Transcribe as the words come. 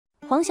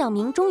黄晓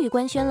明终于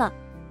官宣了，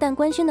但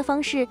官宣的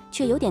方式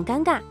却有点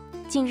尴尬。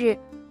近日，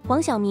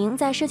黄晓明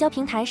在社交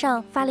平台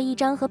上发了一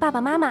张和爸爸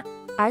妈妈、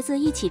儿子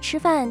一起吃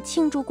饭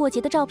庆祝过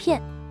节的照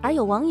片，而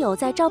有网友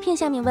在照片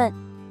下面问，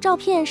照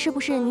片是不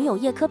是女友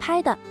叶柯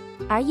拍的？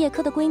而叶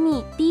柯的闺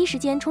蜜第一时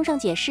间冲上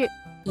解释，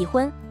已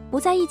婚，不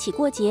在一起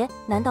过节，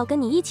难道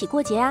跟你一起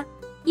过节啊？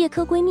叶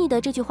柯闺蜜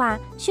的这句话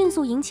迅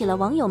速引起了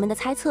网友们的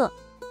猜测，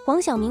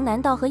黄晓明难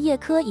道和叶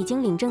柯已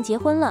经领证结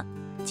婚了？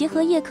结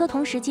合叶柯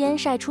同时间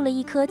晒出了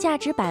一颗价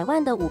值100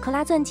万的5克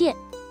拉钻戒，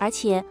而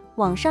且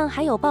网上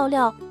还有爆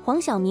料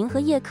黄晓明和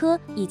叶柯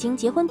已经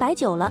结婚摆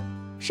酒了，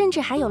甚至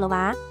还有了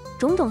娃，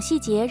种种细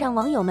节让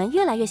网友们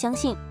越来越相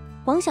信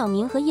黄晓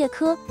明和叶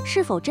柯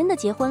是否真的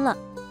结婚了。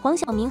黄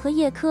晓明和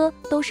叶柯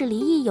都是离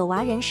异有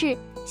娃人士，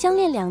相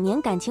恋2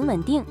年，感情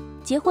稳定，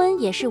结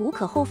婚也是无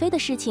可厚非的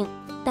事情。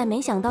但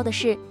没想到的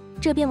是，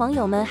这边网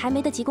友们还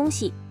没得及恭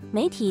喜，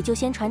媒体就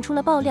先传出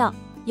了爆料。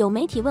有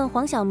媒体问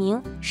黄晓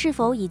明是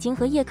否已经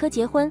和叶柯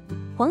结婚，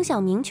黄晓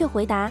明却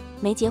回答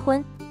没结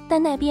婚。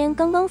但那边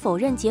刚刚否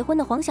认结婚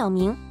的黄晓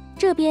明，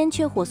这边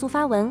却火速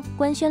发文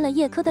官宣了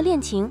叶柯的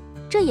恋情，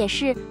这也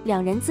是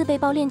2人自被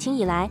曝恋情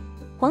以来，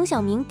黄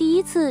晓明第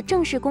一次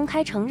正式公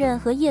开承认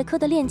和叶柯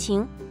的恋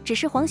情。只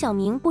是黄晓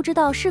明不知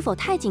道是否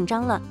太紧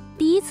张了，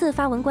第一次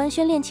发文官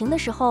宣恋情的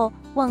时候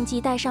忘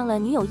记带上了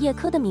女友叶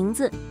柯的名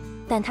字，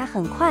但他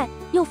很快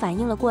又反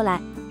应了过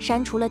来，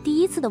删除了第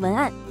一次的文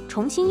案，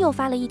重新又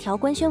发了一条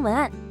官宣文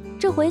案，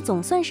这回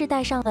总算是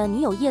带上了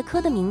女友叶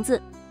柯的名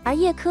字。而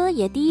叶柯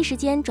也第一时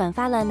间转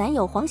发了男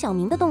友黄晓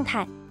明的动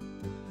态，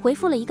回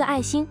复了一个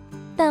爱心。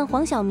但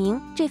黄晓明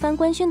这番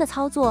官宣的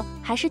操作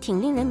还是挺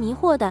令人迷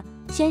惑的，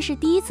先是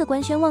第一次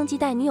官宣忘记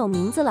带女友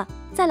名字了，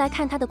再来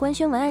看他的官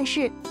宣文案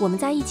是我们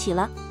在一起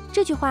了，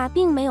这句话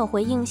并没有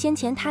回应先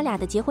前他俩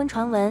的结婚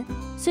传闻。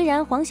虽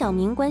然黄晓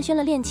明官宣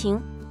了恋情，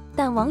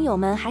但网友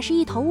们还是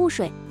一头雾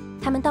水，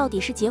他们到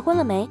底是结婚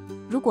了没？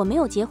如果没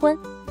有结婚，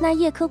那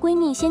叶柯闺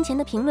蜜先前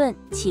的评论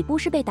岂不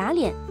是被打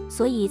脸？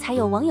所以才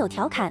有网友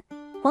调侃，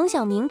黄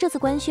晓明这次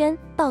官宣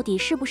到底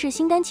是不是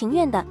心甘情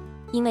愿的？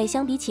因为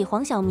相比起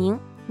黄晓明，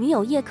女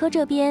友叶柯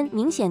这边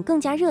明显更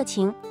加热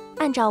情。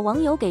按照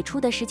网友给出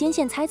的时间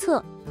线猜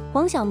测，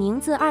黄晓明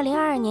自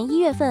2022年1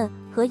月份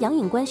和杨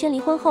颖官宣离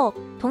婚后，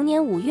同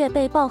年5月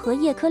被曝和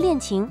叶柯恋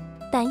情，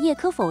但叶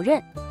柯否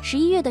认。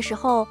11月的时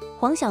候，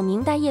黄晓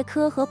明带叶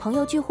柯和朋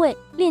友聚会，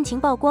恋情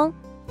曝光。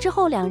之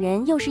后2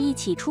人又是一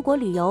起出国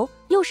旅游，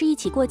又是一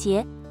起过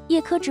节，叶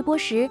柯直播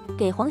时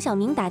给黄晓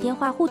明打电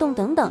话互动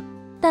等等。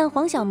但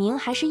黄晓明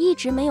还是一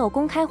直没有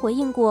公开回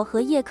应过和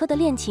叶柯的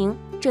恋情。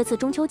这次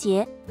中秋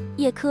节，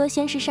叶柯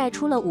先是晒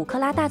出了5克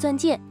拉大钻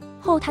戒，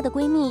后她的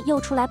闺蜜又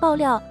出来爆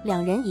料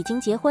2人已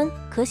经结婚，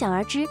可想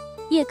而知，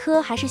叶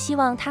柯还是希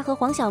望她和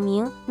黄晓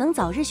明能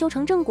早日修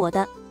成正果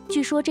的。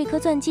据说这颗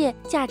钻戒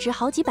价值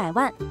好几百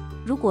万，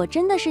如果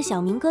真的是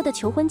小明哥的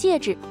求婚戒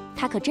指，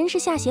他可真是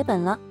下血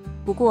本了。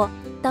不过，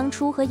当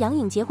初和杨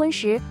颖结婚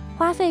时，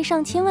花费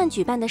上千万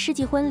举办的世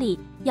纪婚礼，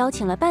邀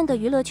请了半个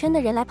娱乐圈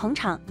的人来捧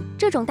场，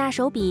这种大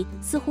手笔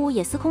似乎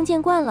也司空见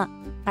惯了。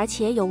而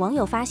且有网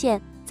友发现，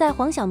在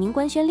黄晓明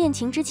官宣恋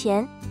情之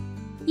前，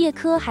叶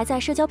柯还在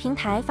社交平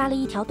台发了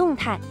一条动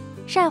态，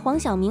晒黄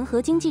晓明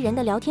和经纪人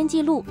的聊天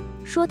记录，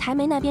说台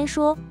媒那边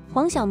说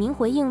黄晓明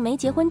回应没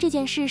结婚这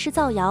件事是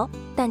造谣。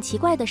但奇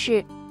怪的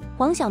是，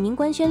黄晓明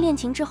官宣恋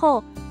情之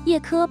后，叶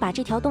柯把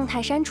这条动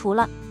态删除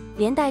了，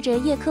连带着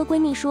叶柯闺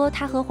蜜说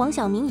她和黄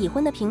晓明已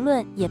婚的评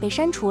论也被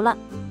删除了。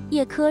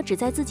叶柯只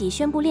在自己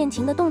宣布恋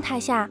情的动态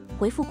下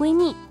回复闺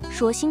蜜，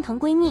说心疼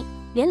闺蜜，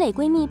连累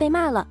闺蜜被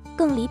骂了。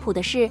更离谱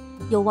的是，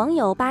有网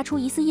友扒出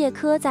疑似叶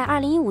柯在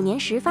2015年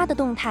时发的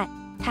动态，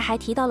他还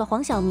提到了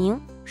黄晓明，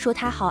说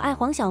他好爱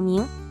黄晓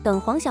明，等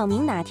黄晓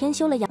明哪天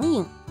休了杨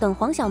颖，等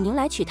黄晓明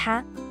来娶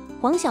她。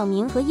黄晓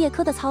明和叶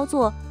柯的操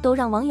作都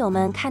让网友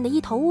们看得一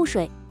头雾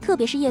水，特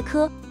别是叶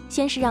柯，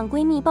先是让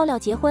闺蜜爆料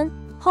结婚，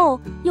后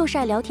又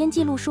晒聊天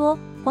记录说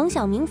黄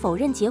晓明否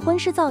认结婚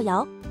是造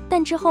谣，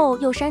但之后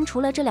又删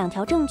除了这2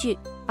条证据。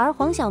而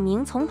黄晓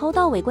明从头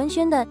到尾官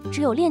宣的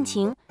只有恋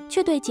情，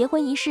却对结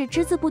婚一事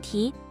只字不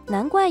提，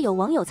难怪有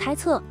网友猜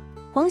测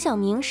黄晓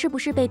明是不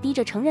是被逼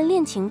着承认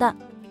恋情的，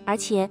而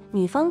且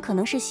女方可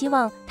能是希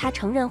望他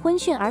承认婚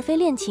讯而非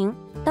恋情。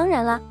当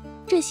然了，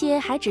这些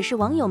还只是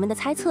网友们的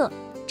猜测，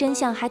真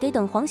相还得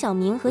等黄晓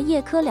明和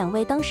叶柯2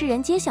位当事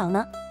人揭晓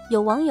呢。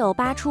有网友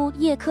扒出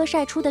叶柯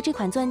晒出的这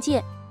款钻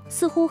戒，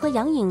似乎和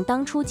杨颖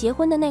当初结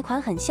婚的那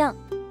款很像，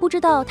不知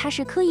道他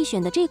是刻意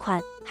选的这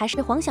款，还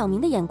是黄晓明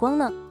的眼光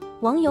呢？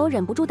网友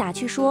忍不住打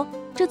趣说，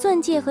这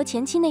钻戒和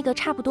前妻那个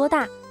差不多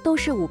大，都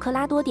是5克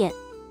拉多点，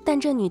但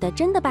这女的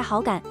真的败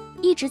好感，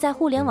一直在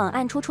互联网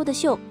暗戳戳的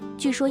秀。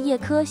据说叶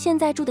柯现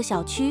在住的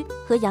小区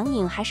和杨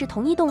颖还是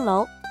同一栋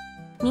楼，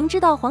明知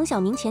道黄晓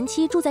明前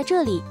妻住在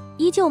这里，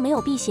依旧没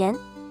有避嫌，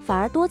反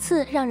而多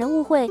次让人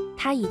误会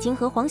他已经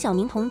和黄晓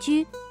明同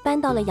居，搬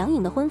到了杨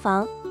颖的婚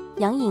房。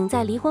杨颖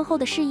在离婚后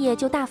的事业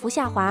就大幅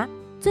下滑，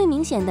最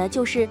明显的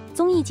就是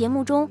综艺节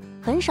目中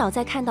很少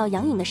再看到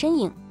杨颖的身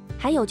影，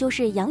还有就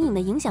是杨颖的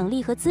影响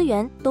力和资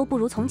源都不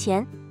如从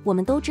前。我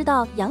们都知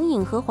道杨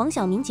颖和黄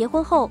晓明结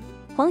婚后，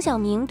黄晓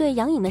明对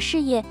杨颖的事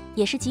业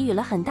也是给予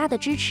了很大的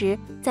支持，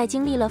在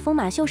经历了疯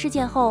马秀事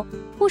件后，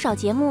不少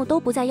节目都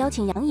不再邀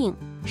请杨颖，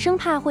生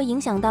怕会影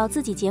响到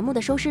自己节目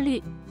的收视率。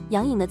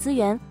杨颖的资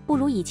源不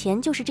如以前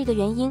就是这个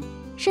原因，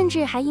甚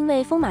至还因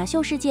为疯马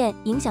秀事件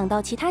影响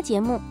到其他节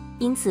目，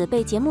因此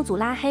被节目组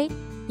拉黑。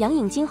杨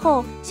颖今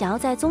后想要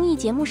在综艺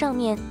节目上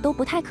面都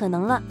不太可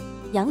能了。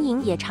杨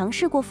颖也尝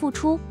试过复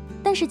出，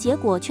但是结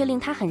果却令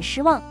她很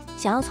失望，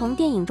想要从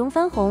电影中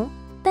翻红，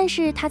但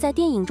是她在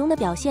电影中的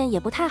表现也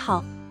不太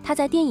好，她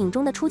在电影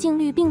中的出镜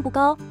率并不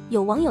高，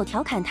有网友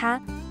调侃她，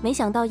没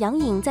想到杨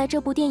颖在这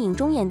部电影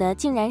中演的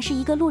竟然是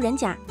一个路人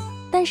甲。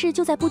但是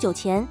就在不久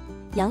前，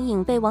杨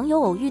颖被网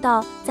友偶遇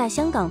到在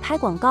香港拍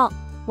广告，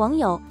网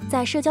友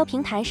在社交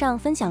平台上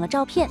分享了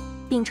照片，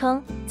并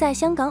称在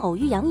香港偶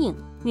遇杨颖，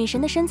女神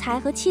的身材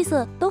和气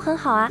色都很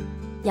好啊。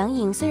杨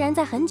颖虽然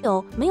在很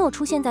久没有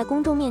出现在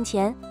公众面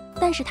前，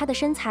但是她的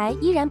身材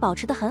依然保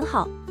持得很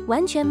好，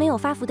完全没有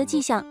发福的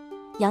迹象。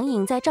杨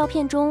颖在照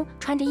片中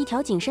穿着一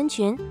条紧身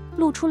裙，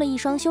露出了一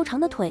双修长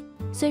的腿，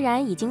虽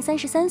然已经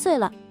33岁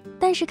了，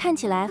但是看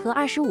起来和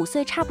25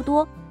岁差不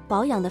多，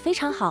保养得非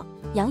常好。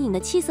杨颖的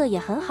气色也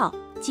很好，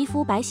肌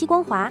肤白皙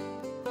光滑，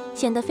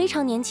显得非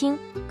常年轻，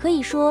可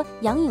以说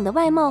杨颖的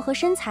外貌和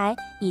身材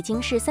已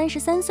经是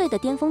33岁的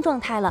巅峰状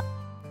态了，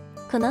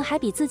可能还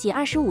比自己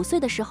25岁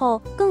的时候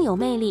更有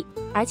魅力。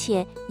而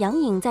且杨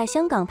颖在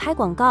香港拍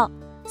广告，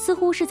似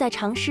乎是在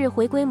尝试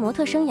回归模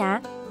特生涯，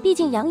毕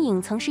竟杨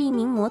颖曾是一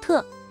名模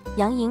特。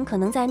杨颖可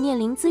能在面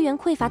临资源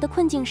匮乏的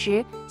困境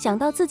时，想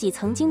到自己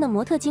曾经的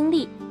模特经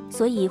历，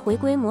所以回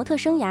归模特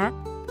生涯。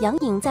杨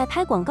颖在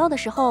拍广告的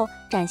时候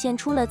展现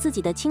出了自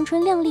己的青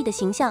春靓丽的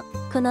形象，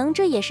可能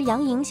这也是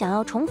杨颖想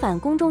要重返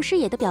公众视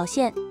野的表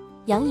现。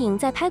杨颖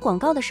在拍广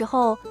告的时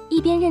候，一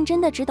边认真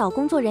地指导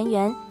工作人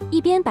员，一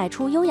边摆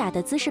出优雅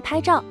的姿势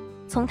拍照。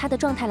从她的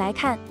状态来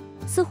看，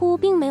似乎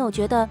并没有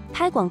觉得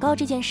拍广告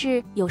这件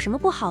事有什么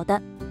不好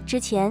的。之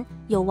前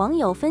有网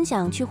友分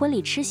享去婚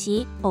礼吃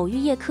席偶遇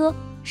叶柯，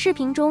视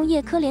频中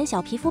叶柯脸小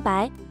皮肤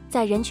白，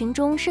在人群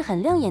中是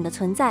很亮眼的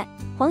存在。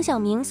黄晓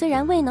明虽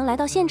然未能来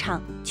到现场，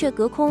却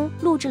隔空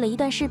录制了一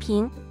段视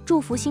频，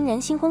祝福新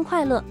人新婚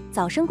快乐，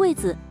早生贵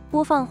子。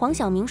播放黄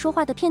晓明说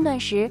话的片段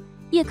时，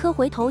叶柯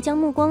回头将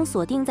目光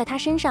锁定在他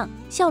身上，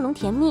笑容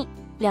甜蜜。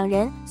两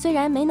人虽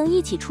然没能一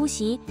起出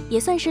席，也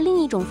算是另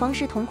一种方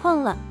式同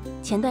框了。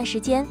前段时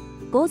间，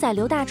狗仔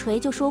刘大锤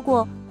就说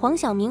过黄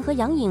晓明和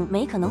杨颖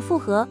没可能复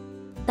合，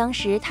当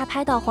时他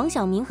拍到黄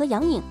晓明和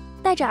杨颖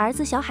带着儿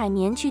子小海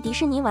绵去迪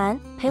士尼玩，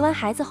陪完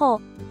孩子后，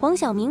黄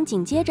晓明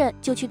紧接着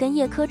就去跟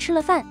叶柯吃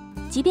了饭。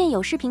即便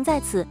有视频在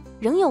此，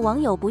仍有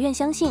网友不愿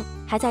相信，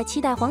还在期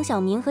待黄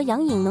晓明和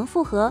杨颖能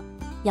复合。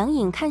杨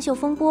颖看秀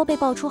风波被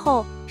爆出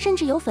后，甚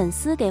至有粉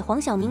丝给黄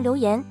晓明留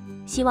言，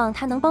希望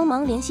他能帮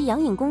忙联系杨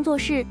颖工作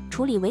室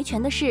处理维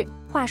权的事。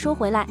话说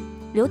回来，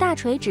刘大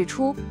锤指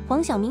出，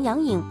黄晓明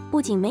杨颖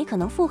不仅没可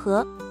能复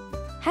合，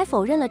还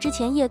否认了之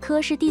前叶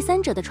柯是第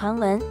三者的传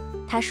闻。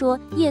他说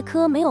叶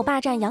柯没有霸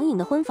占杨颖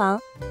的婚房，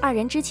二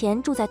人之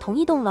前住在同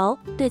一栋楼。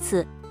对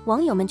此，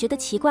网友们觉得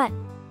奇怪，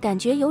感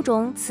觉有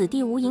种此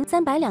地无银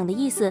300两的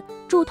意思，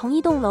住同一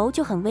栋楼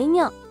就很微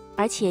妙。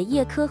而且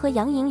叶柯和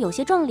杨颖有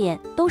些撞脸，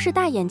都是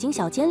大眼睛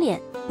小尖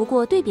脸，不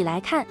过对比来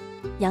看，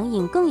杨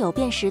颖更有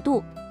辨识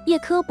度，叶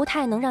柯不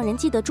太能让人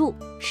记得住。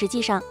实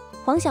际上，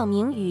黄晓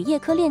明与叶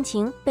柯恋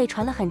情被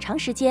传了很长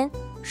时间，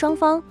双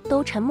方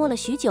都沉默了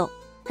许久。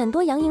很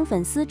多杨颖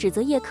粉丝指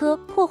责叶柯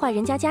破坏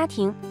人家家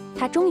庭，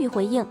他终于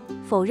回应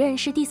否认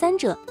是第三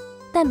者，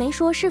但没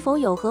说是否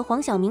有和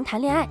黄晓明谈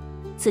恋爱。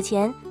此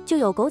前就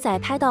有狗仔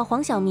拍到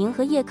黄晓明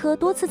和叶柯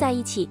多次在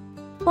一起，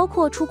包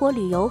括出国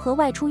旅游和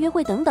外出约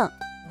会等等。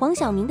黄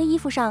晓明的衣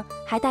服上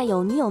还带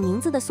有女友名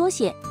字的缩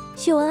写，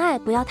秀恩爱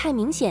不要太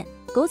明显。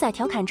狗仔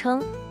调侃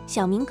称，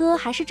小明哥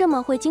还是这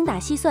么会精打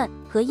细算，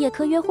和叶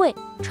柯约会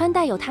穿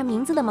带有他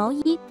名字的毛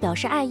衣表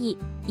示爱意。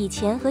以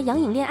前和杨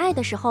颖恋爱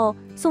的时候，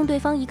送对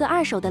方一个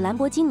2手的兰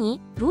博基尼，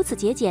如此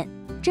节俭，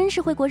真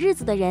是会过日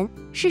子的人。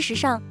事实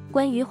上，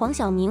关于黄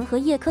晓明和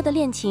叶柯的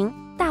恋情，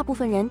大部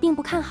分人并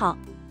不看好。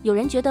有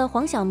人觉得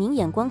黄晓明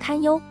眼光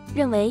堪忧，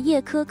认为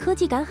叶柯科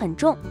技感很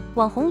重，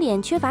网红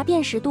脸缺乏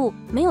辨识度，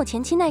没有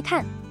前期耐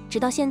看。直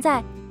到现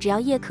在，只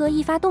要叶柯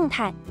一发动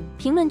态，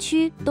评论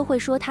区都会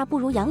说他不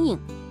如杨颖。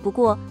不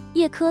过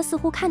叶柯似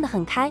乎看得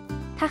很开，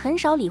他很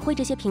少理会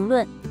这些评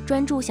论，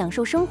专注享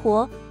受生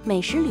活，美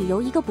食旅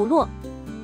游一个不落。